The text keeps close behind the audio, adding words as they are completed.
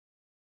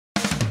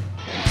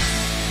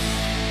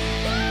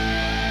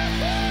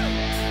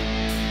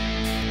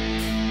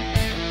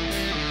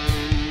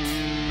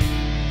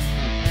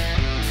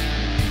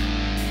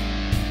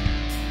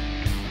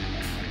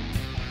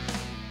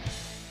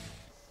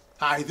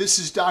Hi, this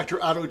is Dr.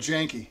 Otto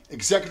Janke,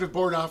 Executive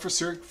Board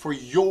Officer for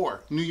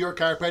your New York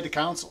Chiropractic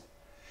Council.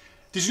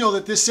 Did you know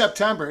that this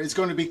September is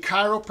going to be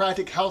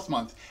Chiropractic Health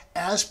Month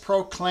as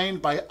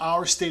proclaimed by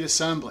our state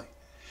assembly?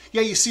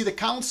 Yeah, you see, the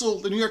council,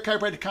 the New York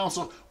Chiropractic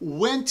Council,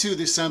 went to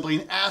the assembly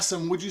and asked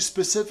them, would you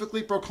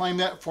specifically proclaim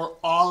that for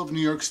all of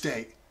New York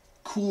State?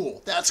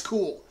 Cool, that's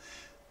cool.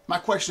 My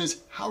question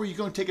is, how are you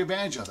going to take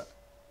advantage of it?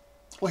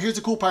 Well, here's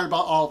the cool part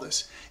about all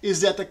this, is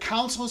that the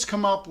council has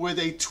come up with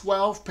a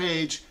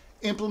 12-page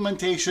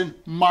implementation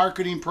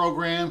marketing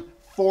program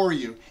for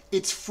you.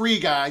 It's free,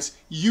 guys.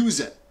 Use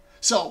it.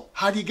 So,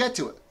 how do you get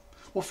to it?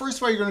 Well, first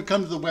of all, you're going to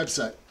come to the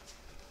website.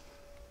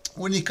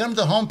 When you come to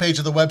the homepage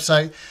of the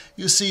website,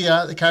 you see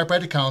the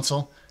Chiropractic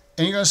Council,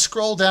 and you're going to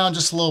scroll down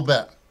just a little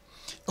bit.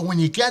 And when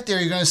you get there,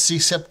 you're going to see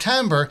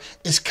September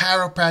is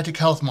Chiropractic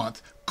Health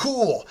Month.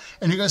 Cool.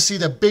 And you're going to see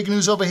the big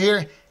news over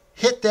here.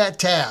 Hit that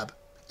tab.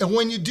 And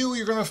when you do,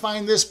 you're going to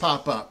find this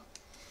pop up.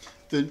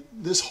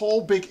 This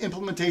whole big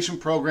implementation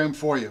program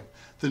for you.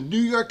 The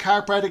New York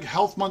Chiropractic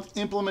Health Month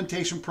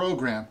Implementation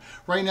Program.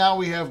 Right now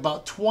we have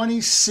about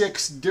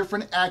 26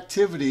 different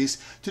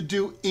activities to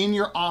do in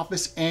your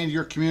office and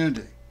your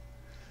community.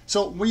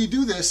 So when you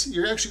do this,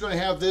 you're actually going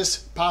to have this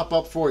pop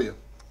up for you.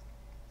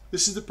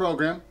 This is the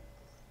program.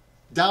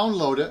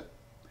 Download it.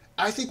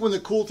 I think one of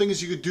the cool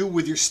things you could do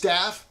with your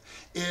staff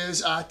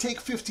is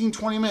take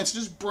 15-20 minutes,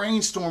 just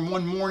brainstorm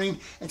one morning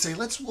and say,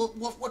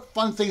 what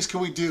fun things can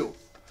we do?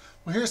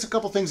 Well, here's a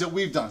couple things that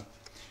we've done.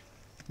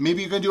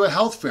 Maybe you're going to do a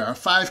health fair, a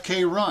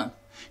 5K run.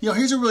 You know,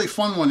 here's a really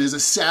fun one, is a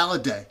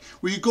salad day,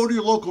 where you go to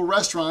your local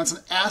restaurants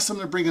and ask them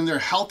to bring in their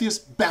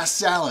healthiest, best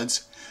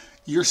salads.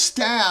 Your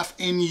staff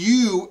and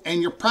you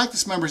and your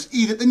practice members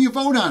eat it, then you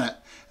vote on it.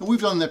 And we've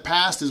done in the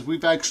past is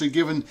we've actually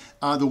given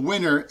the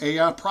winner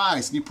a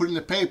prize, and you put it in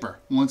the paper.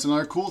 Once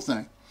another cool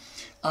thing.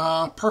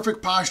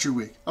 Perfect posture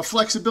week, a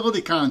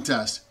flexibility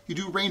contest. You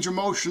do range of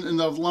motion in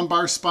the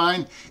lumbar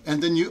spine,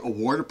 and then you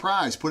award a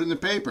prize, put it in the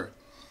paper.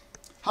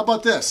 How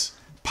about this?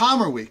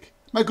 Palmer Week.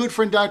 My good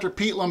friend Dr.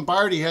 Pete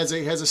Lombardi has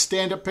a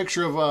stand-up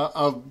picture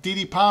of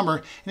Dee Palmer,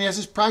 and he has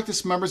his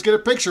practice members get a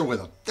picture with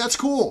him. That's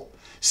cool.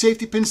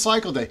 Safety Pin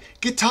Cycle Day.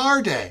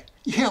 Guitar Day.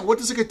 Yeah, what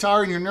does a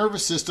guitar and your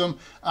nervous system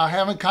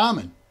have in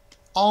common?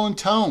 All in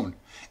tone.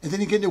 And then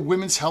you get into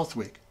Women's Health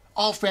Week.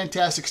 All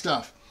fantastic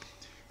stuff.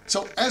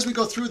 So as we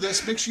go through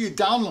this, make sure you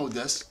download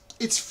this.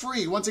 It's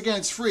free. Once again,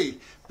 it's free.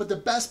 But the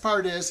best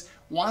part is,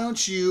 why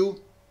don't you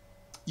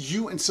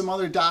and some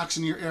other docs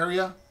in your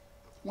area,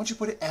 why don't you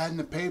put an ad in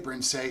the paper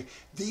and say,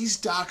 these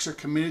docs are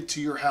committed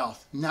to your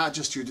health, not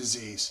just your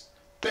disease.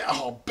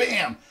 Oh,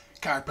 bam!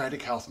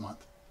 Chiropractic Health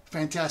Month.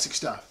 Fantastic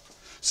stuff.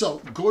 So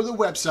go to the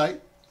website,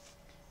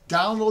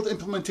 download the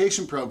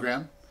implementation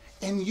program,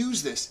 and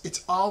use this.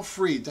 It's all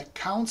free. The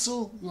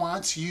council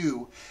wants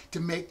you to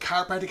make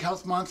Chiropractic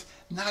Health Month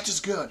not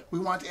just good. We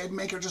want to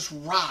make it just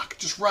rock,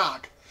 just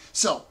rock.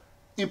 So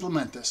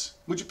implement this,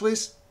 would you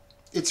please?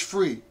 It's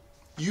free.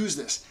 Use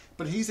this.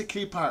 But here's the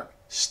key part.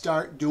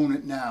 Start doing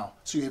it now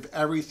so you have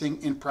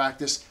everything in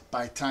practice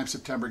by the time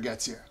September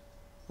gets here.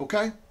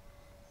 Okay?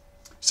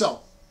 So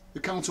the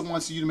council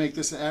wants you to make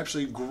this an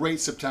absolutely great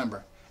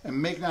September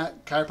and make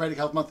that Chiropractic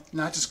Health Month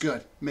not just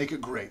good, make it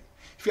great.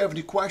 If you have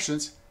any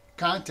questions,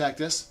 contact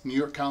us,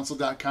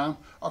 NYCouncil.com,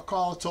 or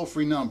call a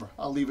toll-free number.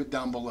 I'll leave it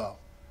down below.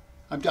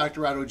 I'm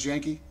Dr. Otto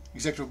Janke,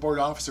 Executive Board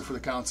Officer for the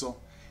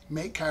Council.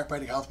 Make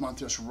Chiropractic Health Month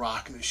just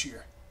rock this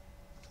year.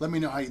 Let me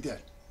know how you did.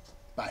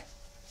 Bye.